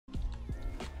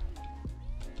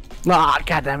Nah,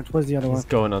 goddammit, what's the other one? He's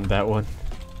going on that one.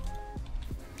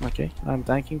 Okay, I'm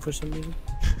tanking for some reason.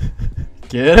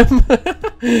 Get him!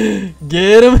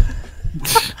 Get him!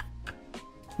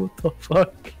 What the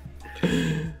fuck?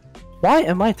 Why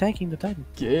am I tanking the Titan?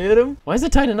 Get him! Why is the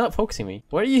Titan not focusing me?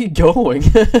 Where are you going?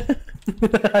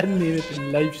 I need it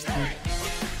in live stream.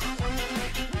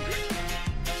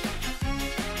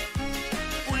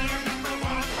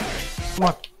 Come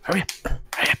on, hurry up,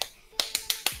 hurry up.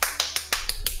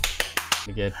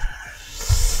 Again.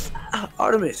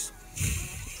 Artemis!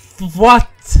 What?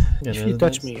 If you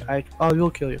touch me, I will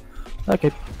kill you.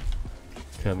 Okay.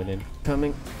 Coming in.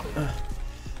 Coming.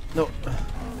 No.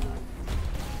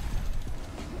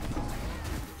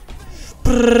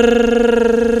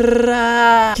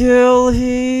 Kill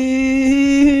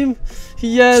him!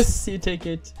 Yes, you take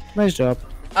it. Nice job.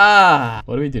 Ah!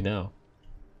 What do we do now?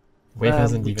 Wave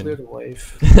hasn't we even. cleared the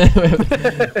wave.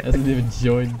 Hasn't even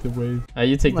joined the wave.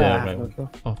 You take that right one.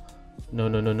 Okay. Oh. No,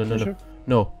 no, no, no, no, no. Sure?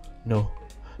 No. No.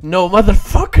 No,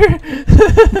 motherfucker!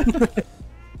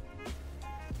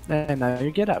 And now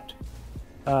you get out.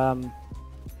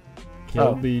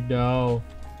 Kill me now.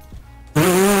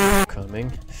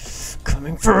 Coming.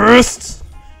 Coming first!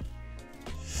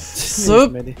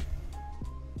 Sup?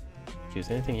 Choose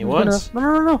anything you want. No,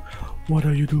 no, no, no. What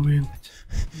are you doing?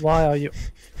 Why are you?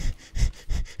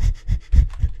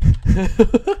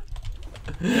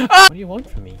 What do you want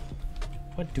from me?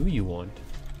 What do you want?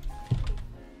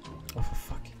 Oh, for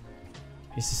fuck.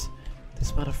 This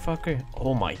motherfucker.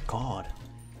 Oh my god.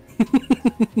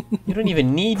 You don't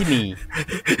even need me.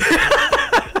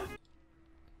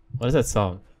 What is that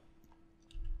song?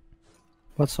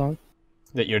 What song?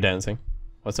 That you're dancing.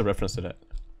 What's the reference to that?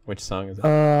 Which song is it?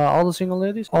 All the single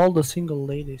ladies? All the single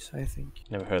ladies, I think.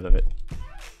 Never heard of it.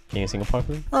 Can you sing a part,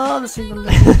 please? All the single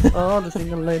ladies, all the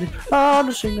single ladies, all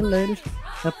the single ladies.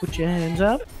 Now put your hands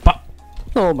up. Pop!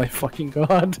 Oh my fucking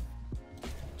god.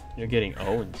 You're getting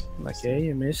owned. Okay,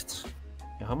 you missed.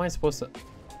 How am I supposed to...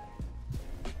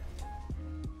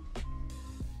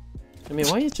 I mean,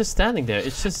 why are you just standing there?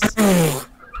 It's just...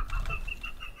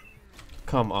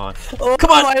 Come on. Oh,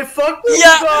 come on! My fucking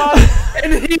yeah! god!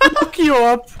 And he woke you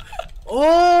up!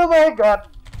 Oh my god!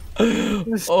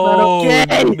 It's not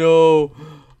okay! No!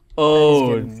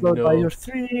 Oh Float by no! your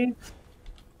stream.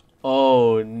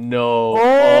 Oh no!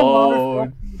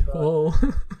 Oh, Oh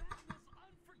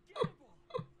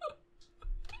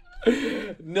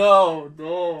no!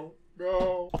 No!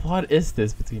 No! What is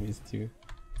this between these two?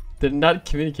 They're not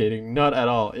communicating, not at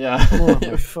all. Yeah. Oh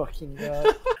my fucking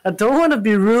god. I don't want to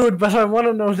be rude, but I want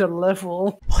to know their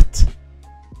level. What?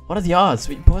 What are the odds?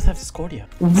 We both have Discordia.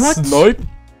 What? Snipe?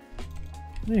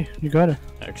 Hey, you got it.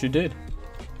 I actually did.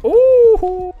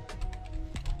 Ooh!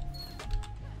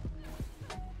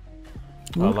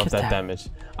 I love that damage.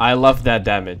 I love that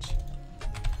damage.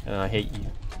 And I hate you.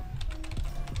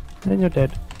 And you're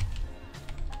dead.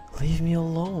 Leave me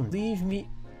alone. Leave me.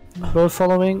 Both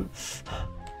following.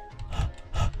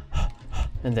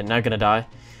 And they're not gonna die.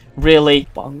 Really?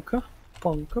 Bunker,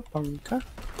 bunker, bunker,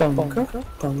 bunker, bunker,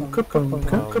 bunker,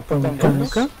 bunker, bunker,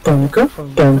 bunker, bunker,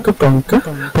 bunker,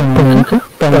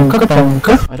 bunker,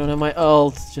 bunker. I don't have my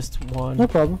ult. Just one. No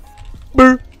problem.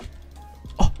 Brr.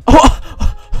 Oh, oh,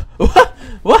 what?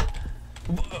 What?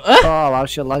 Oh wow,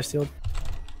 she life stealed.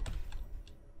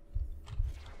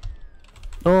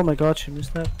 Oh my god, she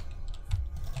missed that.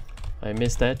 I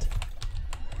missed that.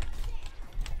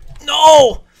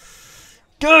 No!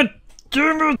 God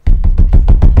damn it!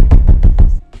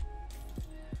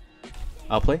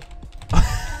 I'll play.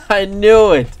 I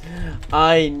knew it!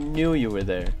 I knew you were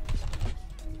there.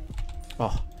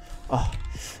 Oh. Oh.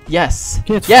 Yes!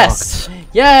 Get yes! fucked.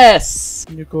 Yes!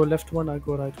 You go left one, I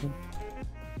go right one.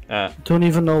 Uh, Don't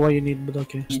even know what you need, but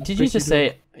okay. did you just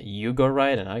say you go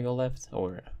right and I go left?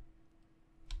 Or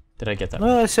did I get that?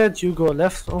 No, I said you go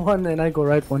left one and I go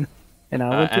right one. And I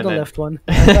went to and the then... left one.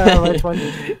 Right one.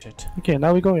 Shit. Okay,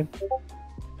 now we go in.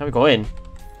 Now we go in.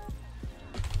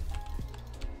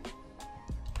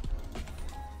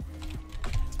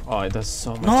 Oh, it does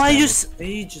so much. No, I damage. use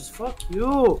ages. Fuck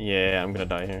you. Yeah, I'm gonna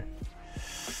die here.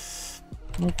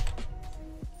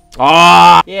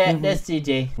 Ah! Yeah, that's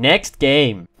GG. Next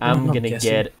game, I'm not gonna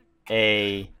guessing. get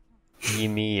a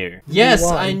Ymir. Yes,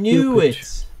 are I knew stupid.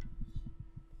 it.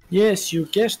 Yes, you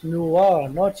guessed Noir,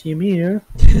 not Ymir.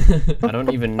 I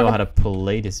don't even know how to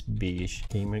play this bitch.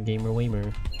 Gamer, gamer,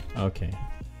 wamer. Okay.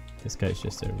 This guy's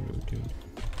just a rude dude.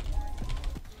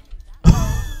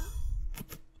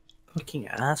 Fucking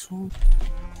asshole.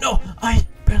 No, I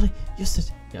barely used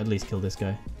it. Yeah, at least kill this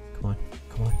guy. Come on,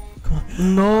 come on, come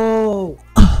on. No!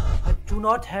 I do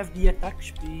not have the attack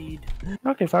speed.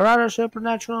 Okay, Ferrara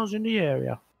Supernaturals in the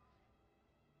area.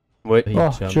 Wait, he Oh,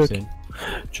 jumps jerk. in.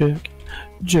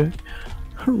 Jerk.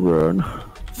 Run.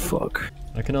 Fuck.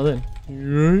 I can all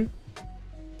in.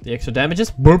 The extra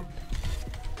damages. Boop.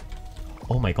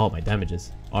 Oh my god, my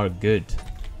damages are good.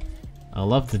 I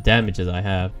love the damages I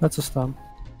have. That's a stun.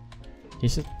 He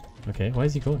should. Okay, why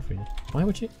is he going for you? Why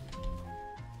would you?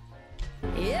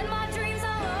 In my dreams,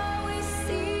 I'll always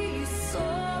see you soar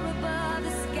above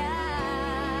the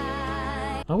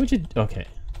sky. Why would you? Okay.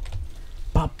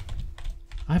 Bop.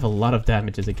 I have a lot of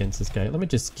damages against this guy. Let me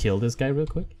just kill this guy real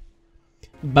quick.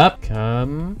 Bop.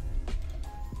 Come.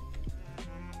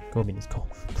 Go, Minis, go.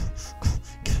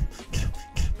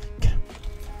 Get him.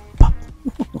 Bop.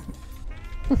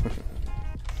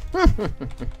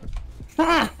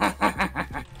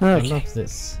 I love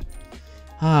this.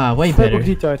 Ah, way better.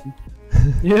 Ugly Titan.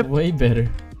 Yep. Way better.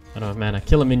 I don't have mana.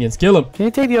 Kill him, minions. Kill him. Can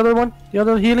you take the other one? The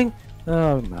other healing?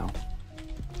 Oh no.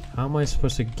 How am I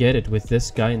supposed to get it with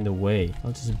this guy in the way?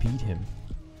 I'll just beat him.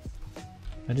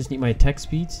 I just need my attack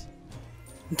speeds.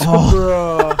 Oh,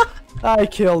 bro. I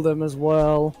killed him as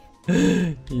well.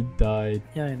 He died.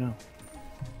 Yeah, I know.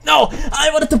 No! I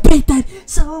wanted to beat that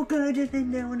so good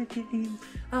and then I want to kill him.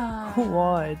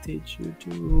 Why did you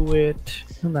do it?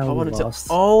 Now I we wanted lost.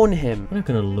 to own him. We're not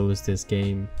gonna lose this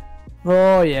game.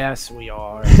 Oh yes, we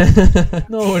are.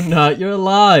 No, we're not. You're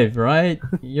alive, right?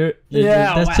 You're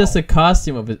Yeah, that's wow. just a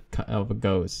costume of a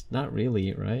ghost. Not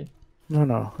really, right?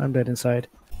 No, I'm dead inside.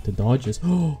 The dodges.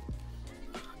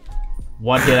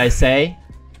 What did I say?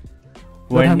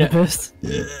 But I'm the We're, best.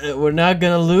 we're not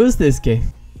gonna lose this game.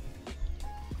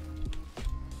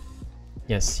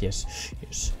 Yes, yes,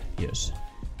 yes, yes.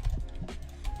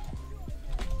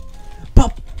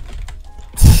 Pop!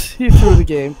 He threw the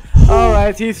game.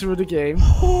 Alright, he threw the game.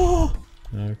 How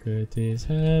could this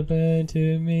happen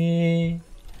to me?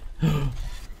 The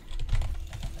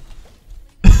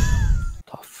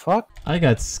fuck? I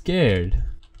got scared.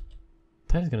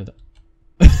 Titan's gonna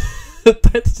die.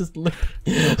 Titan's just looking.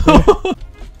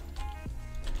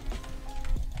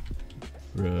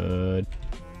 Run.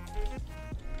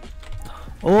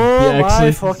 Oh He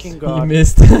my fucking He god.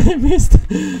 missed. He missed.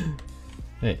 Hey,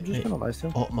 I'm just hey. gonna lie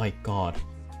still. Oh my god.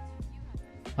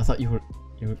 I thought you were.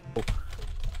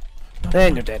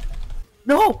 Then you're dead.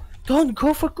 No! Don't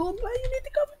go for gold. You need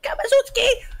to go for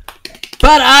Kamazutsuki!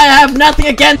 But I have nothing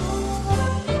against.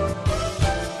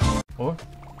 Or.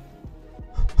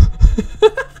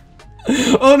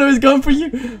 Oh no, he's going for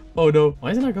you. Oh no.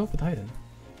 Why isn't I going for Titan?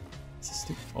 This is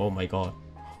stupid. Oh my god.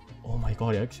 Oh my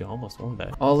god, I actually almost won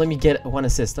that. Oh, let me get one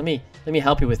assist. Let me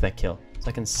help you with that kill. So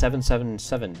I can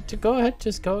 777. Go ahead,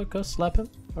 just go slap him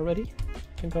already. You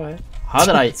can go ahead. How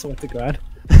did I? Swear to God.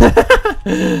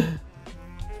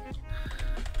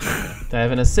 Do I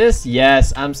have an assist?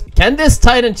 Yes. Can this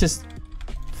Titan just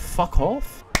fuck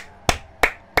off?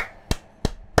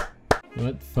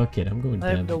 What? Fuck it. I'm going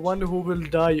I'm damage. the one who will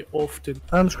die often.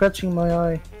 I'm scratching my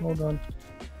eye. Hold on.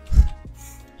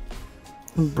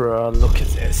 Bruh, look at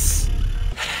this.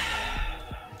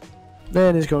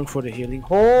 Then he's going for the healing.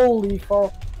 Holy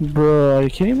fuck. Bruh, are you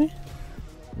kidding me?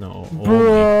 No. Oh Bruh,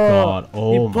 my god.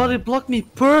 Oh he my. body blocked me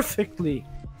perfectly.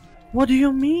 What do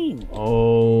you mean?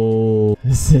 Oh.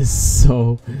 This is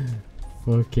so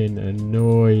fucking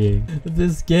annoying.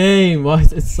 This game. Why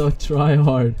is it so try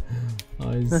hard?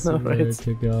 I swear right.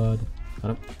 to God.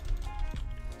 Got him.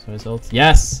 So his ult.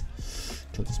 Yes.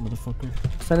 Kill this motherfucker.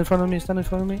 Stand in front of me, stand in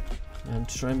front of me. I'm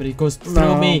trying, but he goes through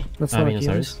No, me. that's I not mean,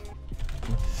 yours.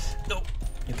 no,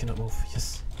 you cannot move.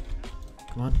 Yes.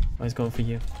 Come on. Oh, he's going for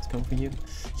you. He's going for you.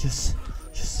 Yes.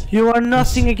 Yes. You are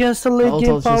nothing against the late Ult,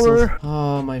 game ult, yes, power. ult.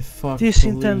 Oh my fuck. This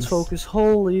intense please. focus.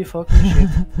 Holy fucking shit.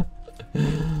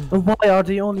 And why are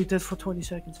they only dead for 20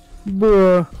 seconds?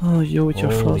 Bruh. Oh, you with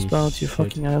your Holy frostbound, you shit.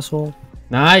 fucking asshole.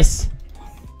 Nice.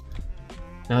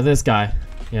 Now this guy.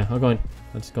 Yeah, I'll go in.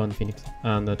 I'll just go on the Phoenix.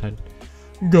 On the Titan.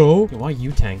 Go. Why are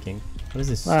you tanking? What is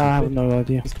this? I have stupid? no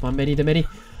idea. Come on, Medi, the Medi.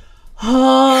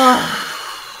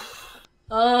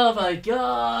 Oh my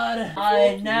god.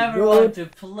 I never want to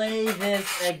play this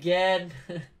again.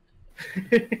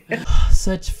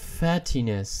 Such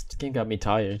fattiness. This game got me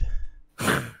tired.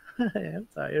 I am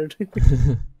tired.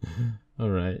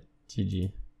 Alright,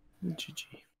 GG. GG.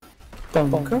 Bunker,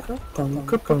 bunker,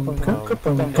 bunker, bunker, bunker, bunker,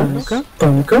 bunker,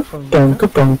 bunker,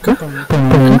 bunker,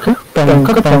 bunker,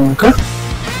 bunker, bunker.